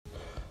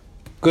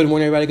Good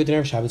morning, everybody. Good to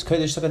know Shabbos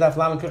Kodesh. Look at that.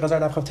 Flam and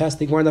Chazar Daf Chavtes.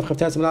 The Gemara Daf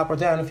Chavtes. I'm not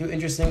down a few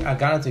interesting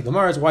Aganati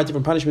Gemaras. Why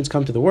different punishments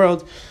come to the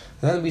world.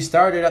 And then we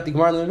started at the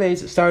Gemara Lemon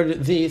Beis.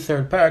 Started the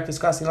third parak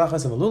discussing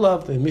lachas of a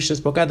lulav. The Mishnah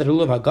spoke out that a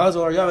lulav hagazol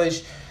or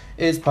yavesh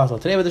is possible.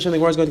 Today, with the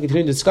Gemara is going to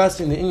continue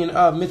discussing the union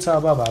of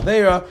mitzvah bava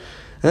aveira.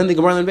 And then the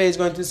Gemara Lemon Beis is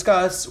going to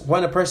discuss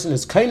when a person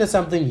is kind of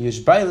something. Yush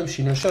bailim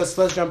shino shos.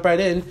 Let's jump right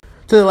in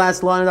to the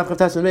last line of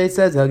Chavtes Lemon Beis.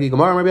 Says Helgi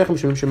Gemara Marbechem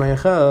Shemim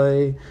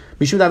Shemayachai.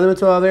 The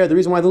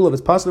reason why the lulav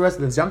is possible, the rest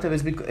of the yamtiv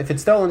is if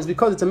it's stolen is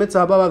because it's a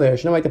mitzvah above there.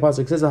 Like the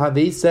pasuk says,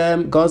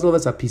 "Havisem gazlov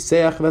es a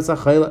piseach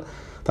v'sachayla."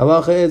 The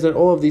halacha is that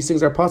all of these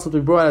things are possible to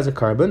be brought as a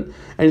carbon.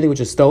 Anything which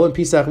is stolen,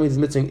 pisach means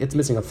it's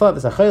missing a foot.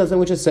 V'sachayla is something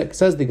which is sick.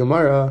 Says the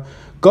Gemara,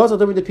 gazlov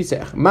don't mean the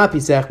pisach. Ma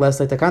pisach less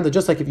like takanta.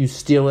 Just like if you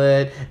steal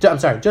it.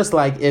 Just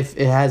like if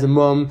it has a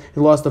mum, it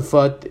lost a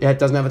foot, it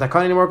doesn't have a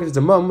takana anymore because it's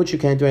a mum which you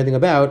can't do anything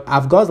about.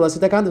 Av gazal less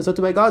takanta. So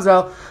to make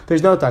gazel,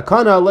 there's no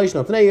takana. Leish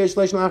no fneish,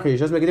 leish no achish.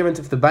 Doesn't make a difference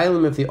if the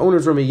bailim, if the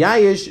owners were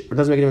miyayish. It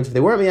doesn't make a difference if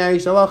they weren't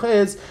miyayish. The halacha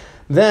is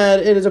that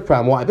it is a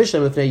problem. Why?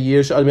 Bishlem if they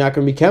yish ad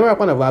miyakim bikemer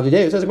one of lavdi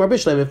day. It says more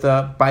bishlem if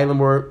the bailim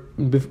were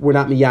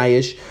not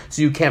miyayish,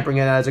 so you can't bring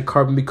it as a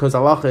carbon because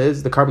halacha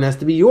is the carbon has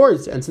to be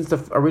yours, and since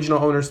the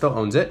original owner still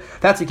owns it,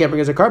 that's you can't bring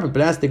it as a carbon.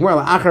 But ask the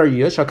Gemara achar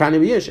yish hakani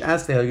yish.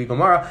 Ask the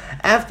Gemara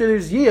after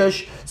there's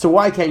yish, so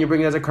why can't you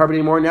bring it as a carbon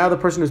anymore? Now the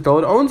person who stole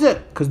it owns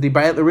it because the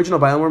original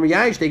bailim were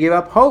miyayish. They gave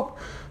up hope.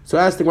 So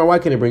ask the Gemara why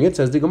can't I bring it?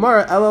 Says the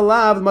Gemara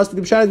elalav must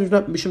be the b'shad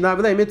mishum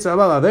navadei mitzvah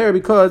above there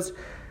because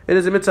it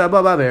is a mitzvah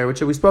above aver,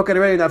 which we spoke at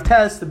already in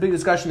Naftes, the big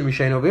discussion in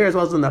Mishain over here, as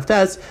well as in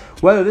Naftes,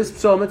 whether this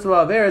psal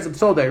mitzvah aver is a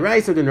psal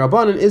deraisa or in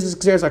Rabbanan, is this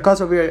kseres hakas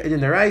over here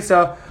in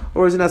deraisa,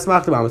 or is it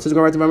asmach tabam? It says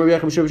Gemara says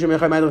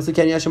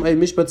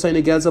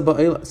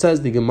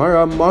the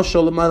Gemara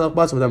mashal l'malach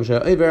bas v'dam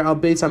she'aver al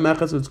beis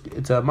hamechas.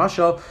 It's a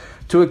mashal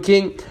to a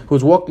king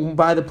who's walking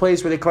by the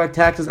place where they collect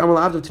taxes.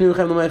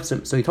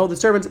 So he told the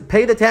servants,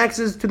 pay the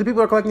taxes to the people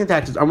who are collecting the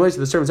taxes. So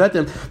the servant said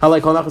to him,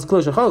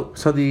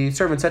 so the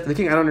servant said to the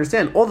king, I don't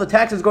understand. All the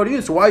taxes go to you,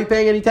 so why are you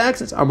paying any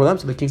taxes? So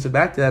the king said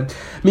back to them,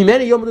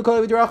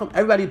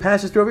 everybody who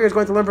passes through over here is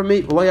going to learn from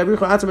me. So they're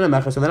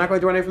not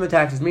going to run away from the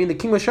taxes. Meaning the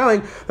king was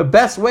showing the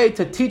best way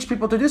to teach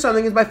people to do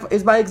something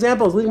is by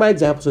examples, leading by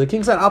example. So the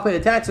king said, I'll pay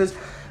the taxes,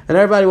 and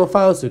everybody will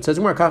follow suit. Says says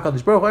the Gemara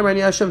Kadosh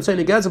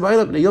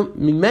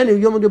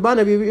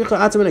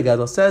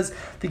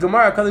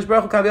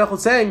Baruch Hu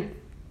saying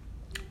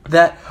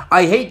that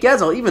I hate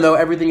Gezel, even though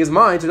everything is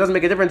mine, so it doesn't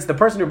make a difference. The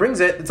person who brings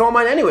it, it's all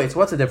mine anyway. So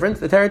what's the difference?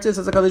 The Teretz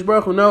says the Kadosh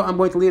Baruch Hu, no, I'm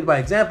going to lead by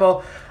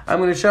example. I'm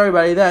going to show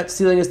everybody that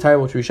stealing is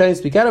terrible. Which Rishonim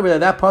speak out over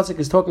that pasuk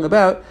is talking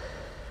about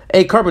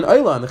a carbon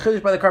oila, and the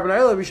chiddush by the carbon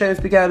oila Rishonim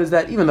speak out is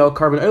that even though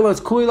carbon oila is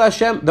kuli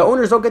Hashem, the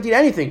owners don't get to eat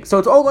anything, so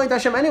it's all going to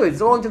Hashem anyway. It's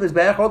all going to this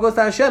bech, all goes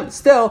to Hashem.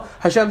 Still,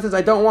 Hashem says,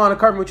 I don't want a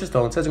carbon which is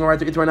stolen. It says the Gemara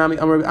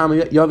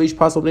yavish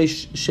possible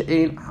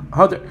she'ein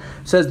hadar.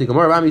 Says the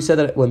Gemara Rami said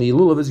that when the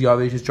lulav is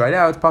yavish is dried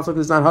out, it's possible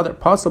because it's not hadar.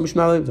 Possible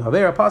mishnah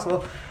havera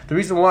possible. The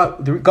reason why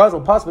the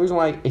gazel possible, the reason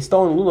why a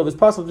stolen lulav is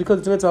possible is because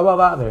it's a mitzvah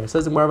above there. It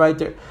says the Gemara right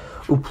there.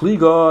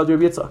 Upliga the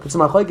Rabbi Yitzchak. It's a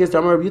machlokes.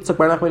 The Rabbi Yitzchak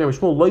bar Nachman and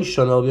Shmuel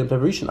loishon al yom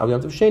tov rishon al yom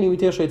tov sheni we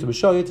teach to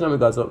b'shal yitzam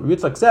gazel. Rabbi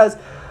Yitzchak says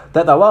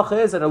that the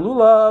halacha is that a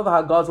lulav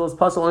hagazel is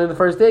possible only on the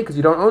first day because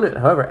you don't own it.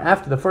 However,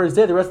 after the first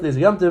day, the rest of the days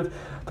of yom tov,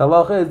 the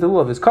halacha is the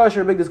lulav is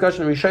kosher. Big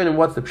discussion in Rishonim.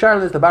 What's the pshar on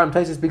this? The bottom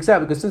Taisa speaks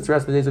out because since the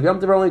rest of the days of yom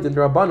tov are only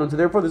dinner rabbanon, so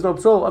therefore there's no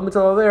psul of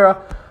mitzvah avera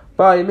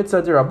by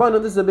mitzvah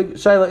derabbanon. This is a big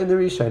shaila in the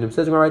Rishonim. It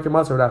says Gemara right there,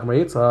 Masar Rav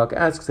Yitzchak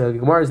asks the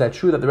Gemara, is that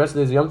true that the rest of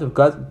the days of yom tov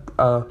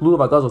lulav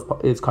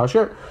hagazel is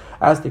kosher?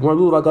 Asked the Gemara,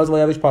 lulav hagazel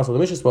yavish possible. The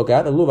Mishnah spoke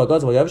out that lulav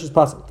hagazel yavish is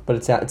possible, but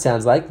it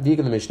sounds like the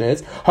Mishnah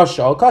is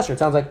hashal kosher. It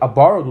sounds like a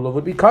borrowed lulav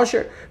would be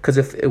kosher because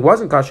if it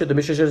wasn't kosher, the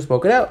Mishnah should have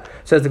spoken out.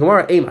 Says the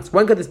Gemara, Amos.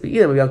 When could this be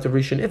eaten? We have to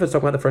rishon if it's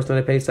talking about the first night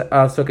I pay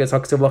sukkah is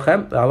haksiv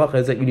lachem. The halacha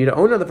is that you need to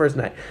own it on the first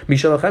night.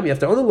 Mishal lachem, you have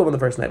to own the lulav on the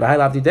first night. V'hai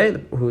lavdi day,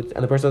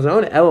 and the person doesn't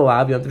own it. El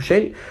lav yom tov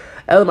sheni.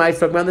 Elamai is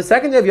talking about the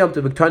second day of Yom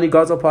Tov. Viktani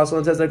gazel possible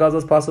and says that gazel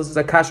is possible. Says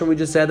that kasher. We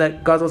just said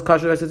that gazel is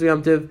kasher. That says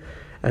Yom Tov.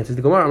 And says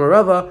the Gemara,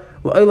 Amarava,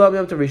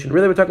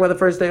 really we're talking about the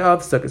first day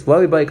of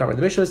Sukkot.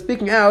 The Mishnah is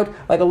speaking out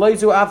like a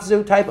loizu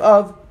afzu type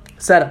of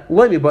setup.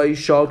 Let me buy you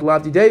shawl to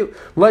lavdi day.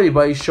 Let me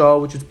buy you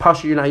shawl, which is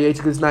pasha, you're not yaitz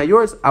because it's not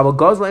yours. I will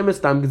gazla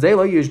emistam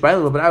gazela yush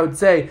bailam. But I would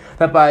say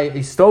that by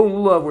a stolen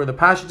lulav where the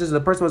pasha is and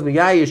the person was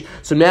miyayish,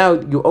 so now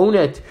you own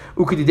it.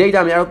 Ukidi day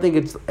dami. I don't think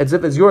it's as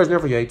if it's yours.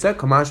 Therefore yaitza.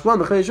 Kamash shlam.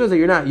 The chiddush shows that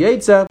you're not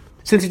yaitza.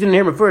 Since you didn't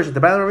hear me first, the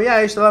Bailam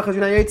Riyayish, the Lachas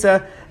Yuna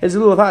Yetza is the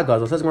lulav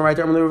hagazel. It says right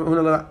there,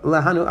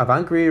 Lahanu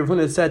Avankri.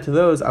 Ravuna said to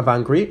those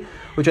Avankri,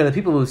 which are the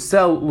people who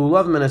sell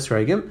lulav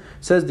menesregim.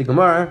 Says the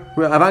Gemara,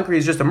 Avankri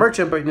is just a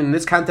merchant, but in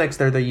this context,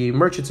 they're the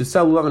merchants who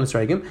sell lulav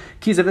menesregim.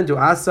 Kizav into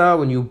Asa,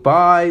 when you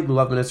buy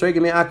lulav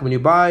menesregim, when you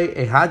buy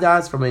a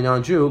hadas from a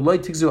non-Jew, loy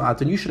tigzu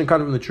atan, you shouldn't cut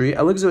it from the tree.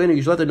 Eligzu in it,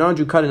 you should let the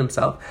non-Jew cut it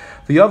himself.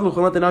 The Yavluch,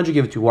 let the non-Jew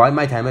give it to you. Why?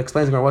 My time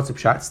explains what's the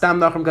pshat. Stam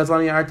nacham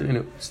gazlani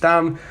artinu.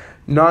 Stam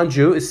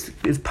non-Jew is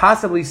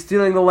possibly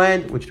stealing the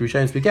land, which we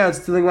shouldn't speak out,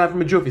 stealing land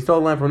from a Jew. If he stole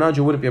the land from a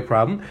non-Jew, wouldn't be a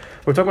problem.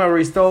 We're talking about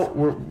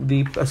where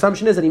the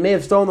assumption is that he may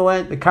have stolen the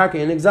land, the karka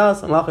in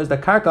exhaust, and lacha is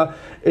that karka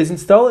isn't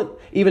stolen,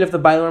 even if the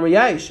bailam are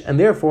yayish, and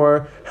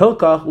therefore,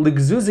 hilkach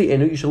ligzuzi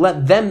inu, you should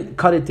let them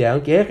cut it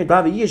down, so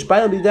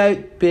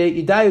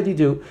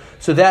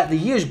that the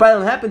yish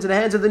bailam happens in the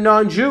hands of the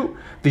non-Jew.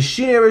 And then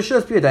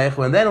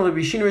it'll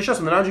be Shinei Rishos,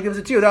 when the non-Jew gives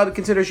it to you, that would be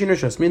considered Shinei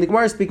Rishos. Meaning the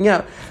Gemara is speaking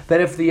out that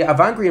if the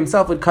Avankri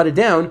himself would cut it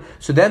down,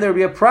 so then there would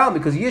be a problem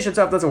because Yish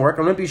itself doesn't work.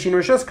 It wouldn't be Shinei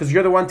Rishos because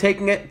you're the one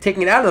taking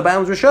it out of the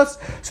Baalam's Rishos.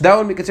 So that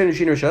wouldn't be considered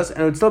Shinei Rishos,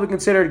 and it would still be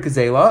considered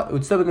Gazela, it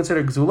would still be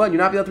considered Gzula, and you'd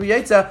not be able to be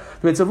Yitzah,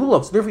 the mitzvah of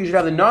Lulav. So therefore you should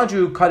have the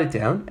non-Jew cut it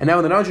down, and now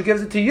when the non-Jew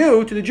gives it to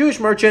you, to the Jewish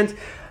merchant,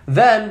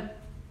 then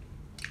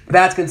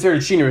that's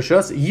considered Shinei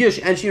Rishos. Yish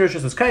and Shinei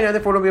Rishos is kind, and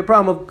therefore it'll be a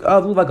problem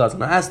of Luva Gazal.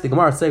 Now ask the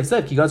Gemara, said,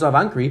 Ki Gazal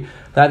Avankri,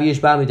 that Yish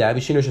Ba'ami Dai,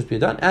 Shinei Rishos be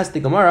done. Ask the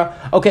Gemara,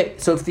 okay,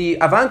 so if the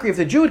Avankri, if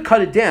the Jew would cut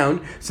it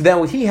down, so then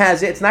when he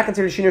has it, it's not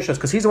considered Shinei Rishos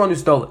because he's the one who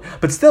stole it.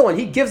 But still, when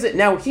he gives it,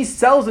 now he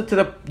sells it to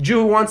the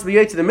Jew who wants to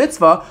be to the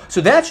mitzvah, so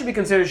that should be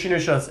considered Shinei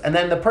Rishos. And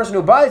then the person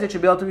who buys it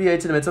should be able to be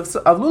to the mitzvah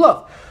of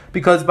Lulav.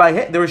 Because by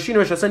there was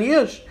Shinei Rishos and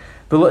Yish.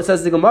 But it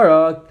says the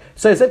Gemara,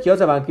 so says the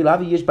Gemara,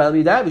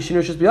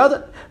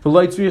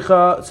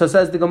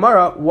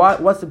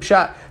 what's the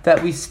pshat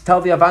that we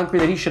tell the Avankri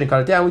that he shouldn't cut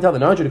it down? We tell the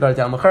non-Jew to cut it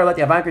down. Let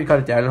the Avankri cut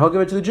it down, and he'll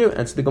give it to the Jew.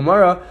 And so the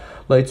Gemara,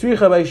 answers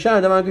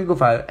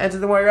the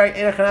Gemara,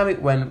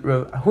 right? When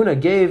Rav Huna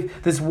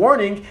gave this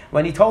warning,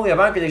 when he told the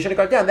Avankri they shouldn't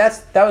cut it down,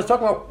 that was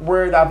talking about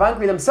where the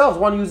Avankri themselves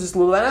want to use this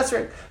Lulav and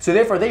Esrog. So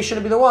therefore, they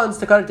shouldn't be the ones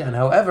to cut it down.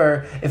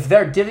 However, if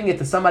they're giving it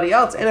to somebody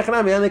else, then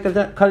they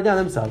cut it down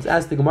themselves.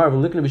 Ask the Gemara,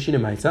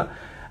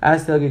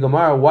 ask the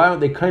Gemara, why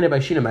aren't they kind of by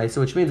Shina Maisa,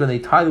 which means when they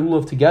tie the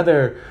lulav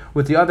together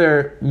with the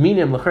other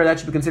minim, l'cher, that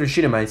should be considered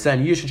Shina Maisa,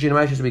 and Yish and Shina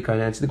Maisa should be kind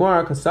of. So the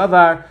Gemara,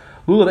 Kasavar,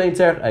 lulav ain't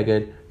tzerich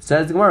eged,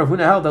 says the Gemara, Huna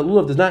held that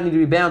lulav does not need to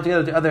be bound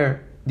together to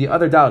the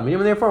other daled minim,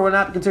 and therefore will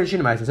not be considered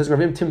Shina Maisa. It says,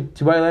 Ravim Tim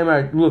Tibai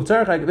Lemar, lulav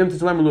tzerich eged, Vim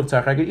Tibai lulav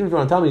tzerich eged, even if you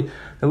want to tell me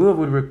the lulav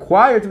would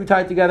require to be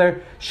tied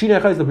together,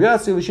 Shina Chaz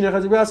Libriyasu, Shina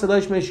Chaz Libriyasu,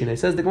 Leish Me Shina. It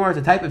says the Gemara, it's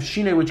a type of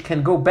Shina which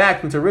can go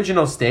back to its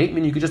original state,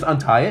 meaning you could just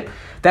untie it.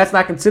 That's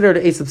not considered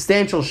a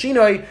substantial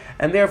shinoi,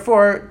 and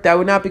therefore that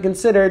would not be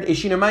considered a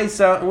shina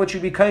maisa, in which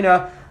would be kind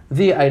of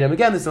the item.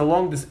 Again, this is a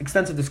long,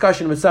 extensive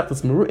discussion in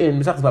Mesachtes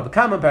Bava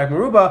Kama, Parak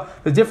Meruba,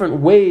 the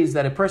different ways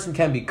that a person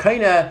can be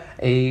kind of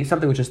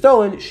something which is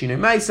stolen, shina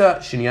maisa,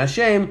 shini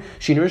Hashem,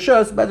 shina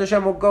rishos. Bez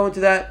Hashem, we'll go into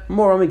that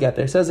more when we get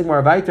there. It says the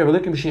Gemara, Vayter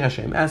v'likim b'shini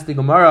Hashem. Ask the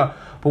Gemara,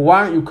 but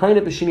why aren't you kind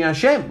of b'shini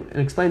Hashem?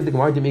 And explains the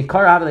Gemara,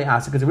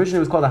 because originally it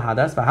was called a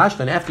hadas,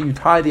 v'hashtan, after you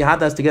tie the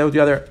hadas together with the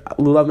other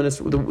lulav,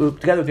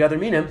 together with the other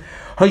minim,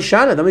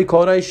 haishana, then we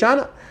call it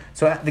haishana.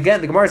 So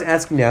again, the Gemara is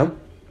asking now,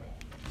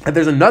 and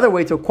there's another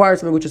way to acquire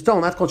something which is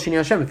stolen, that's called Shini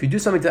Hashem. If you do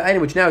something to the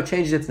item which now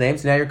changes its name,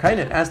 so now you're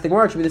kind of, ask the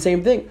Gemara, it should be the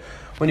same thing.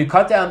 When you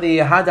cut down the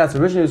hadas,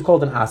 originally it was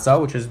called an asa,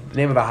 which is the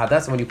name of a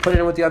hadas, and when you put it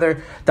in with the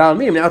other dal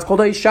minim, now it's called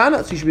a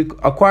ishana, so you should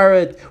acquire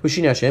it with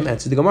Shini Hashem. And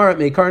so the Gemara,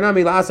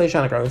 meikaranami la asa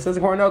ishana. It says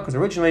the Gemara, no, because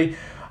originally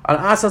an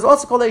asa is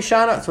also called a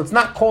ishana, so it's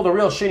not called a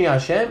real Shini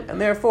Hashem,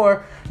 and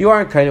therefore you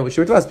aren't kind of, which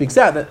speaks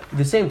out that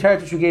the same teretz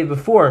which we gave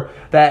before,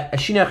 that a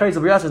Shini Hashem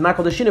is not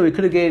called a Shina, we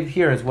could have gave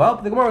here as well,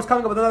 but the Gemara was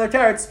coming up with another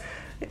teretz,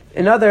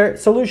 another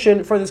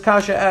solution for this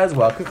kasha as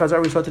well. We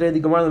saw today the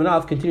Gemara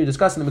Lemanaf continue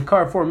discussing the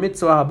Mikar for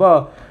mitzvah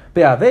haba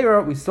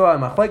be'aveira. We saw in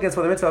Machlekes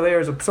for the mitzvah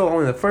aveira is a psul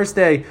only the first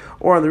day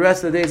or on the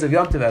rest of the days of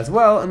Yom Tov as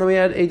well. And then we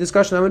had a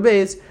discussion on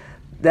Beis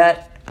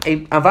that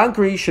a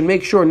Avankri should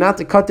make sure not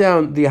to cut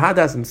down the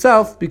hadas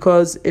himself,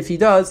 because if he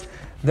does,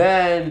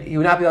 then he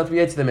would not be able to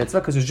be to the mitzvah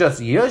because it's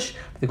just Yush.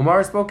 The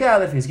Gemara spoke out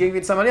that if he's giving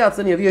it to somebody else,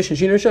 then you have Yush and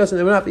Shin Rishos, and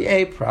there would not be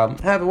a problem.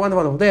 Have a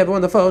wonderful day. Have a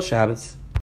wonderful Shabbos.